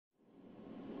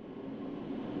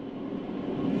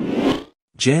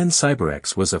Jan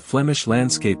Siberechts was a Flemish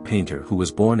landscape painter who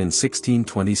was born in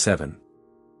 1627.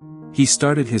 He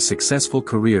started his successful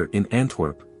career in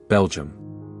Antwerp, Belgium.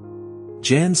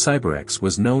 Jan Siberechts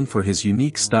was known for his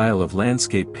unique style of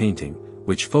landscape painting,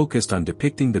 which focused on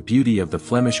depicting the beauty of the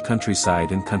Flemish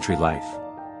countryside and country life.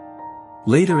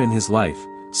 Later in his life,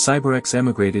 Siberechts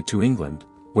emigrated to England,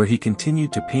 where he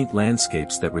continued to paint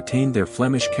landscapes that retained their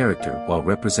Flemish character while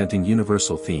representing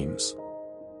universal themes.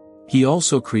 He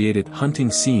also created hunting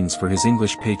scenes for his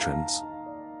English patrons.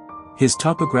 His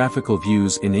topographical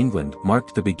views in England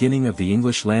marked the beginning of the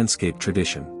English landscape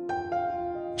tradition.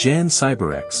 Jan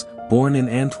Siberechts, born in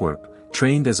Antwerp,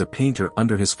 trained as a painter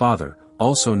under his father,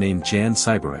 also named Jan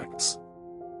Siberechts.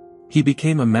 He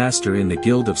became a master in the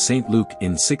Guild of St. Luke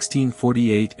in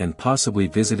 1648 and possibly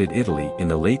visited Italy in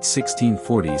the late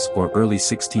 1640s or early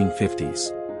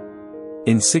 1650s.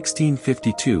 In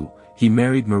 1652, he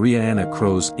married Maria Anna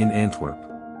Kroes in Antwerp.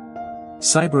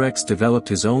 Siberechts developed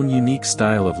his own unique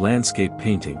style of landscape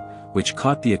painting, which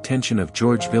caught the attention of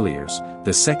George Villiers,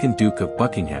 the second Duke of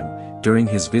Buckingham, during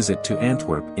his visit to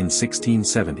Antwerp in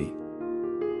 1670.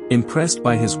 Impressed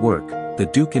by his work, the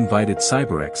Duke invited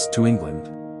Siberechts to England.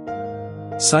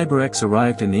 Siberechts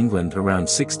arrived in England around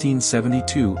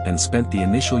 1672 and spent the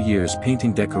initial years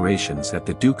painting decorations at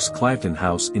the Duke's Cliveden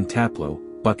House in Taplow,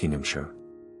 Buckinghamshire.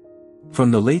 From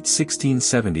the late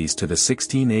 1670s to the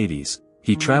 1680s,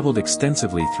 he travelled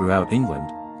extensively throughout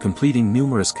England, completing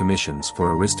numerous commissions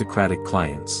for aristocratic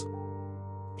clients.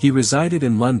 He resided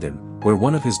in London, where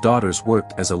one of his daughters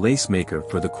worked as a lace maker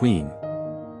for the Queen.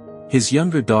 His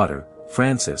younger daughter,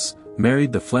 Frances,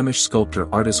 married the Flemish sculptor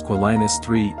artist Quilinus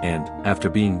III and, after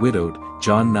being widowed,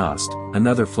 John Nost,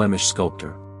 another Flemish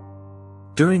sculptor.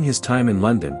 During his time in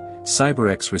London,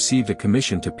 Siberechts received a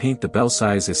commission to paint the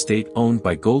Belsize estate owned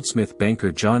by goldsmith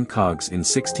banker John Coggs in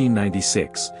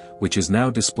 1696, which is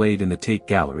now displayed in the Tate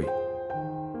Gallery.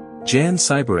 Jan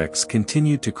Siberechts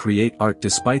continued to create art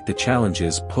despite the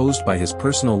challenges posed by his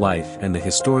personal life and the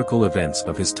historical events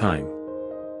of his time.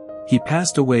 He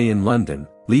passed away in London,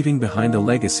 leaving behind a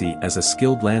legacy as a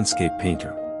skilled landscape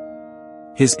painter.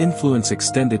 His influence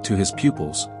extended to his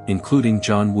pupils, including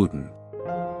John Wooden.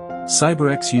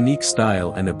 Siberechts' unique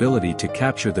style and ability to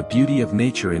capture the beauty of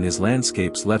nature in his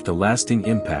landscapes left a lasting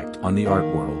impact on the art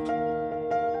world.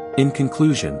 In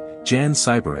conclusion, Jan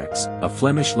Siberechts, a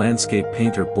Flemish landscape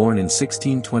painter born in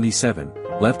 1627,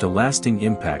 left a lasting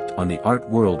impact on the art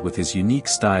world with his unique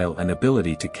style and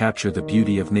ability to capture the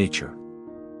beauty of nature.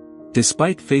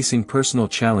 Despite facing personal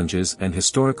challenges and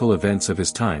historical events of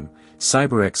his time,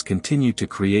 Siberechts continued to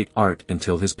create art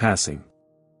until his passing.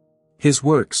 His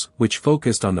works, which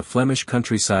focused on the Flemish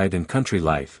countryside and country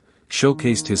life,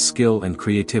 showcased his skill and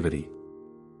creativity.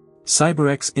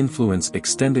 Siberechts' influence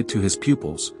extended to his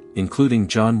pupils, including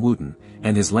John Wooden,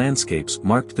 and his landscapes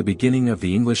marked the beginning of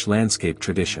the English landscape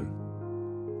tradition.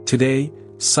 Today,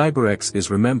 Siberechts is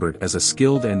remembered as a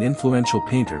skilled and influential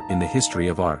painter in the history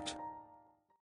of art.